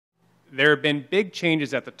There have been big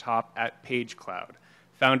changes at the top at PageCloud.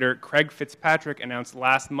 Founder Craig Fitzpatrick announced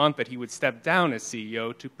last month that he would step down as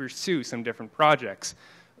CEO to pursue some different projects.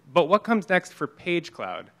 But what comes next for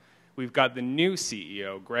PageCloud? We've got the new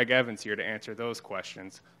CEO, Greg Evans, here to answer those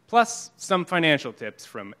questions, plus some financial tips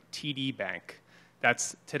from TD Bank.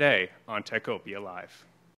 That's today on Techopia Live.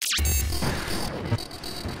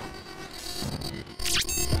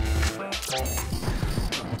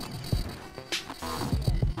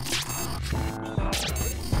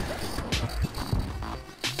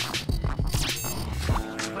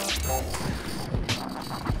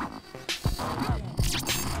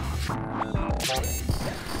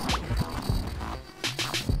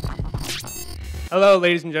 Hello,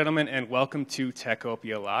 ladies and gentlemen, and welcome to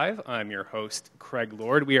Techopia Live. I'm your host, Craig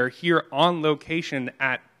Lord. We are here on location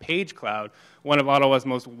at PageCloud, one of Ottawa's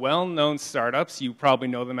most well-known startups. You probably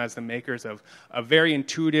know them as the makers of a very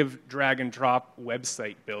intuitive drag-and-drop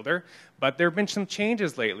website builder. But there have been some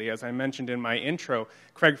changes lately. As I mentioned in my intro,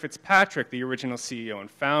 Craig Fitzpatrick, the original CEO and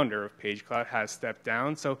founder of PageCloud, has stepped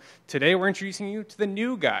down. So today we're introducing you to the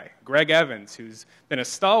new guy, Greg Evans, who's been a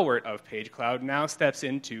stalwart of PageCloud, now steps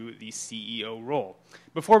into the CEO role.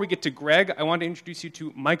 Before we get to Greg, I want to introduce you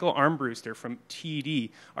to Michael Armbruster from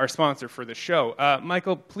TD, our sponsor for the show.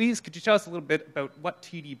 Michael, please, could you tell us a little bit about what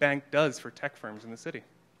TD Bank does for tech firms in the city?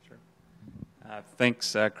 Sure.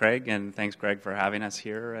 Thanks, Craig, and thanks, Greg, for having us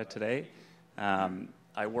here today.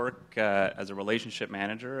 I work as a relationship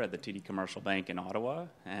manager at the TD Commercial Bank in Ottawa,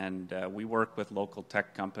 and we work with local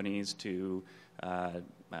tech companies to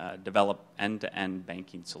develop end-to-end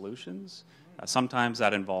banking solutions. Sometimes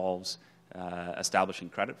that involves establishing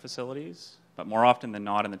credit facilities, but more often than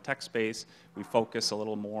not in the tech space, we focus a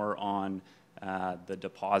little more on the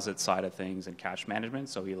deposit side of things and cash management,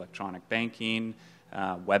 so electronic banking,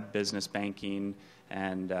 web business banking,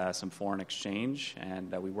 and some foreign exchange.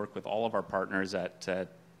 And we work with all of our partners at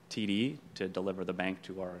TD to deliver the bank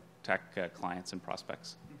to our tech clients and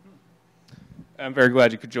prospects. I'm very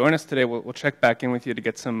glad you could join us today. We'll check back in with you to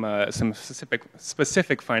get some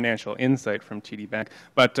specific financial insight from TD Bank.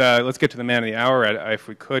 But let's get to the man of the hour, if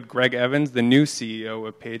we could. Greg Evans, the new CEO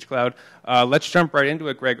of PageCloud. Let's jump right into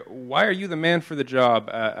it, Greg. Why are you the man for the job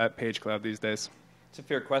at PageCloud these days? It's a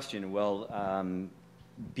fair question. Well,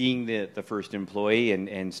 being the first employee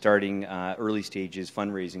and starting early stages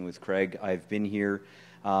fundraising with Craig, I've been here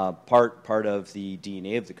part of the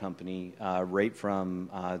DNA of the company right from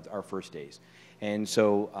our first days. And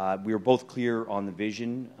so we were both clear on the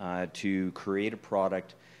vision to create a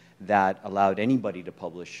product that allowed anybody to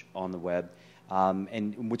publish on the web.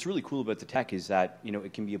 And what's really cool about the tech is that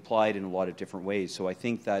it can be applied in a lot of different ways. So I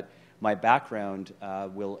think that my background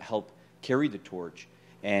will help carry the torch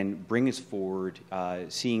and bring us forward,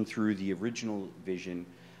 seeing through the original vision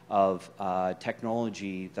of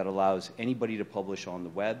technology that allows anybody to publish on the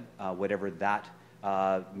web, whatever that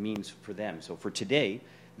means for them. So for today,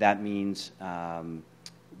 that means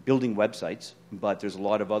building websites, but there's a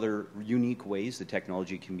lot of other unique ways the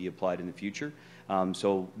technology can be applied in the future.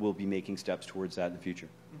 So we'll be making steps towards that in the future.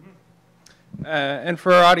 And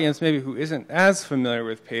for our audience, maybe who isn't as familiar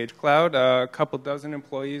with PageCloud, a couple dozen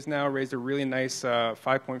employees now, raised a really nice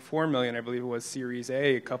 $5.4 million, I believe it was, Series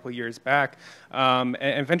A couple years back.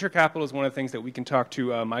 And venture capital is one of the things that we can talk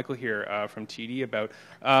to Michael here from TD about.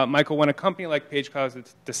 Michael, when a company like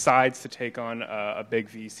PageCloud decides to take on a big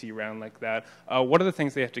VC round like that, what are the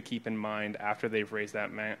things they have to keep in mind after they've raised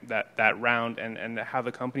that round, and how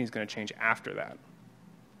the company is going to change after that?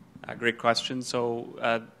 Great question.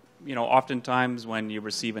 So, oftentimes when you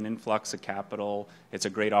receive an influx of capital, it's a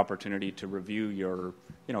great opportunity to review your,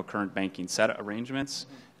 current banking set arrangements.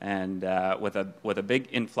 And with a big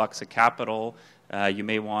influx of capital, you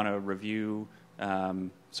may want to review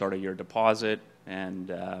sort of your deposit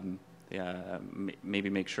and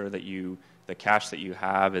maybe make sure that the cash that you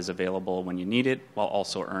have is available when you need it, while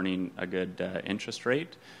also earning a good interest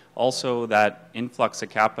rate. Also, that influx of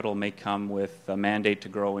capital may come with a mandate to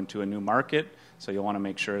grow into a new market. So you'll want to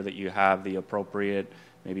make sure that you have the appropriate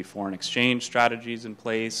maybe foreign exchange strategies in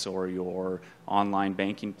place, or your online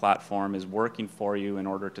banking platform is working for you in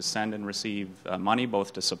order to send and receive money,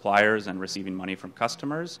 both to suppliers and receiving money from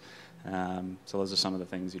customers. So those are some of the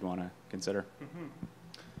things you'd want to consider.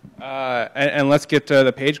 And let's get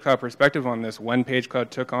the PageCloud perspective on this. When PageCloud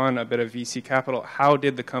took on a bit of VC capital, how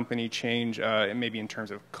did the company change, maybe in terms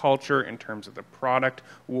of culture, in terms of the product?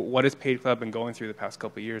 What has PageCloud been going through the past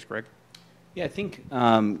couple of years, Greg? Yeah, I think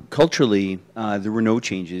culturally there were no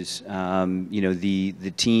changes.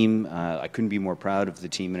 The team, I couldn't be more proud of the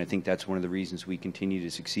team, and I think that's one of the reasons we continue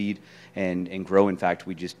to succeed and grow. In fact,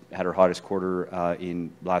 we just had our hottest quarter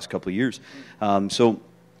in the last couple of years. So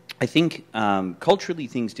I think culturally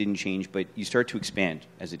things didn't change, but you start to expand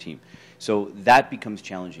as a team. So that becomes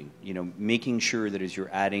challenging, you know, making sure that as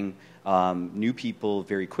you're adding new people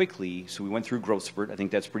very quickly. So we went through growth spurt. I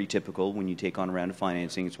think that's pretty typical when you take on a round of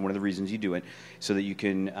financing. It's one of the reasons you do it, so that you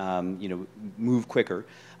can, you know, move quicker.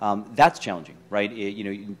 That's challenging, right? You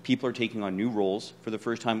know, people are taking on new roles for the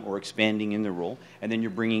first time or expanding in their role, and then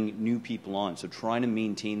you're bringing new people on. So trying to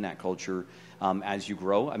maintain that culture as you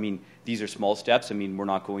grow. I mean, these are small steps. I mean, we're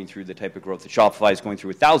not going through the type of growth that Shopify is going through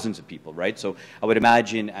with thousands of people, right? So I would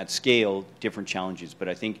imagine at scale, different challenges. But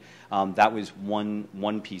I think that was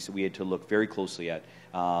one piece that we had to look very closely at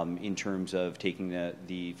in terms of taking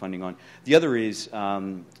the funding on. The other is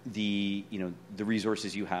the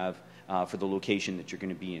resources you have for the location that you're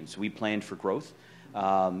going to be in. So we planned for growth.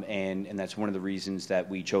 And that's one of the reasons that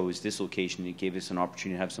we chose this location. It gave us an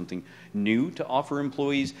opportunity to have something new to offer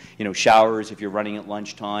employees. You know, showers if you're running at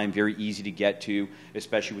lunchtime, very easy to get to,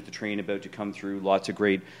 especially with the train about to come through. Lots of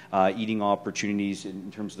great eating opportunities in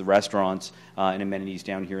terms of the restaurants and amenities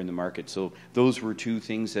down here in the market. So those were two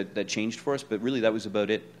things that changed for us, but really that was about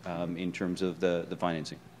it in terms of the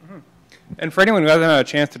financing. Mm-hmm. And for anyone who hasn't had a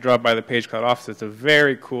chance to drop by the PageCloud office, it's a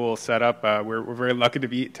very cool setup. We're very lucky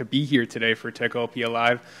to be here today for Techopia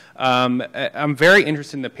Live. I'm very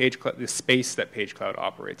interested in the space that PageCloud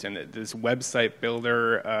operates in. This website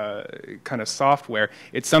builder kind of software.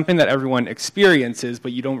 It's something that everyone experiences,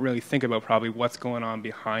 but you don't really think about probably what's going on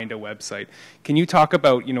behind a website. Can you talk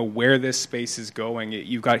about, you know, where this space is going?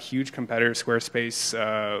 You've got huge competitors, Squarespace,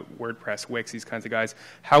 WordPress, Wix, these kinds of guys.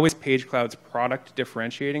 How is PageCloud's product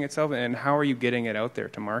differentiating itself, and how are you getting it out there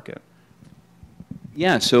to market?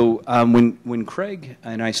 Yeah, so when Craig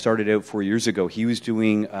and I started out 4 years ago, he was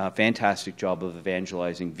doing a fantastic job of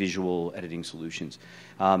evangelizing visual editing solutions.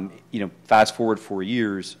 You know, fast forward 4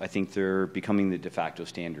 years, I think they're becoming the de facto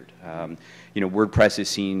standard. You know, WordPress has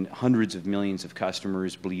seen hundreds of millions of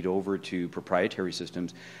customers bleed over to proprietary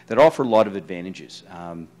systems that offer a lot of advantages.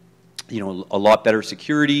 You know, a lot better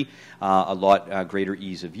security, a lot greater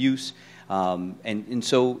ease of use, and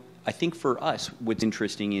so I think for us, what's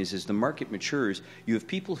interesting is as the market matures, you have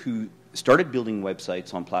people who started building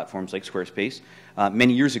websites on platforms like Squarespace.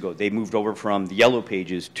 Many years ago, they moved over from the yellow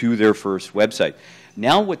pages to their first website.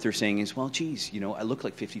 Now what they're saying is, well, geez, you know, I look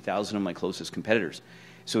like 50,000 of my closest competitors.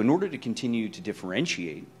 So in order to continue to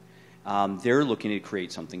differentiate, they're looking to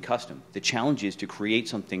create something custom. The challenge is to create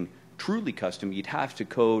something truly custom, you'd have to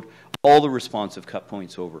code all the responsive cut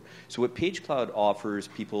points over. So what PageCloud offers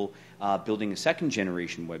people building a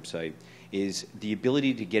second-generation website is the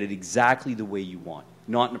ability to get it exactly the way you want,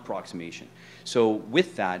 not an approximation. So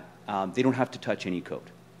with that, they don't have to touch any code,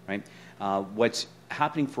 right? What's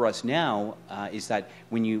happening for us now is that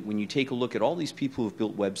when you take a look at all these people who've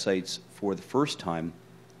built websites for the first time,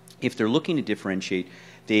 if they're looking to differentiate,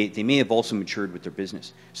 they may have also matured with their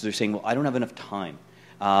business. So they're saying, well, I don't have enough time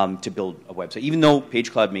to build a website, even though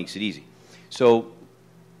PageCloud makes it easy. So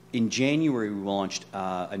in January, we launched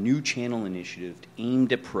a new channel initiative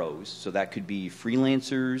aimed at pros. So that could be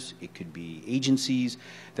freelancers, it could be agencies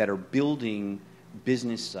that are building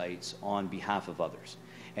business sites on behalf of others.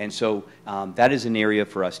 And so that is an area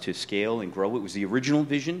for us to scale and grow. It was the original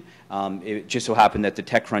vision. It just so happened that the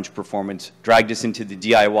TechCrunch performance dragged us into the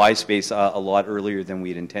DIY space a lot earlier than we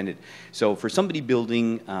had intended. So for somebody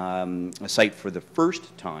building a site for the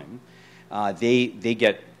first time, they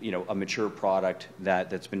get, you know, a mature product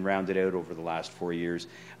that's been rounded out over the last 4 years.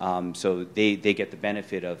 So they get the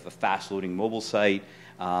benefit of a fast-loading mobile site,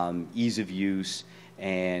 ease of use,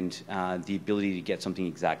 and the ability to get something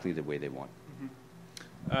exactly the way they want.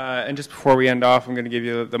 And just before we end off, I'm going to give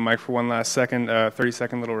you the mic for one last second,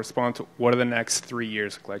 30-second little response. What do the next 3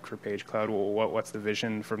 years look like for PageCloud? What's the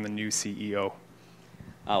vision from the new CEO?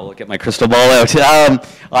 I'll look at my crystal ball out.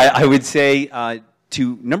 I would say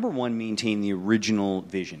to, number one, maintain the original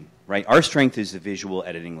vision, right? Our strength is the visual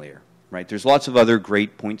editing layer, right? There's lots of other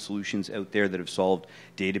great point solutions out there that have solved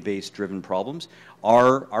database-driven problems.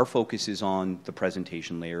 Our focus is on the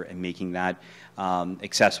presentation layer and making that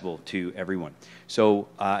accessible to everyone. So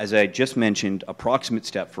as I just mentioned, approximate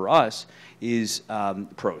step for us is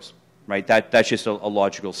pros, right? That's just a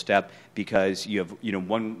logical step because you have, you know,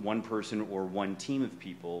 one person or one team of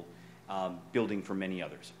people building for many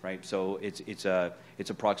others, right? So it's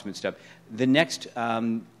approximate step. The next,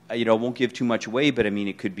 you know, I won't give too much away, but I mean,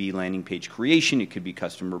 it could be landing page creation, it could be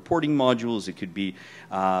custom reporting modules, it could be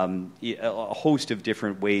a host of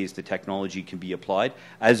different ways the technology can be applied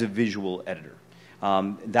as a visual editor.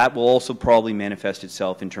 That will also probably manifest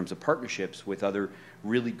itself in terms of partnerships with other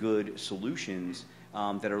really good solutions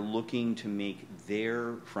that are looking to make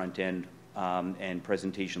their front end and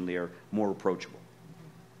presentation layer more approachable.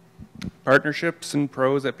 Partnerships and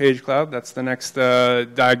pros at PageCloud. That's the next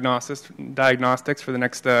diagnostics for the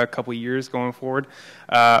next couple of years going forward.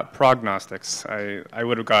 Prognostics. I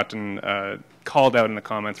would have gotten called out in the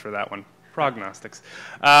comments for that one. Prognostics.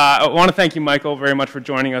 I want to thank you, Michael, very much for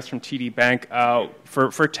joining us from TD Bank.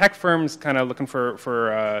 For tech firms kind of looking for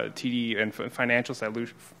TD and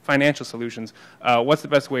financial solutions, what's the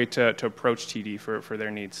best way to approach TD for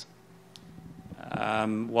their needs?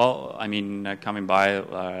 Well, I mean, coming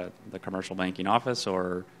by the commercial banking office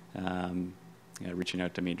or reaching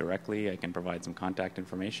out to me directly, I can provide some contact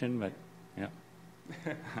information, but yeah.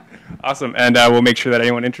 Awesome, and we'll make sure that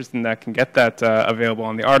anyone interested in that can get that available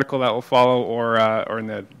on the article that will follow, or in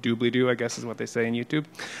the doobly-doo, I guess is what they say in YouTube.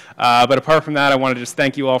 But apart from that, I want to just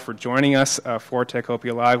thank you all for joining us for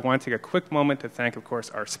Techopia Live. I want to take a quick moment to thank, of course,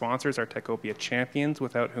 our sponsors, our Techopia champions,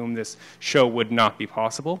 without whom this show would not be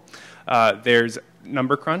possible. There's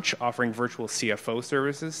Number Crunch, offering virtual CFO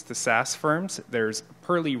services to SaaS firms. There's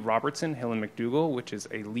Perley Robertson, Hill & McDougall, which is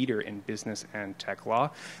a leader in business and tech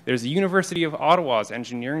law. There's the University of Ottawa's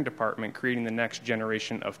engineering department, creating the next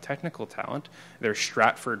generation of technical talent. There's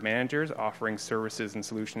Stratford Managers, offering services and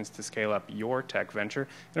solutions to scale up your tech venture.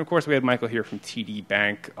 And of course, we had Michael here from TD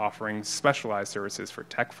Bank, offering specialized services for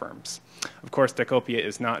tech firms. Of course, Techopia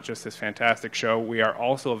is not just this fantastic show. We are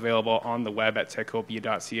also available on the web at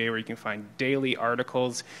techopia.ca, where you can find daily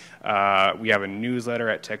articles. We have a newsletter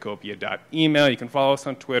at techopia.email. You can follow us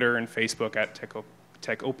on Twitter and Facebook at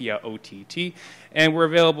Techopia OTT. And we're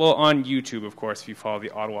available on YouTube, of course. If you follow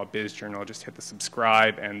the Ottawa Biz Journal, just hit the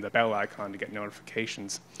subscribe and the bell icon to get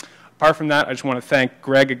notifications. Apart from that, I just want to thank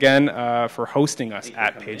Greg again for hosting us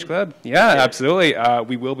at PageCloud. Yeah, absolutely.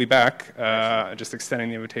 We will be back. Just extending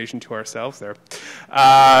the invitation to ourselves there.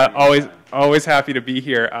 Always happy to be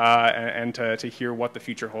here and to hear what the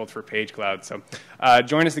future holds for PageCloud. So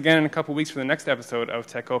join us again in a couple weeks for the next episode of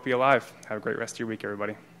Techopia Live. Have a great rest of your week,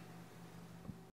 everybody.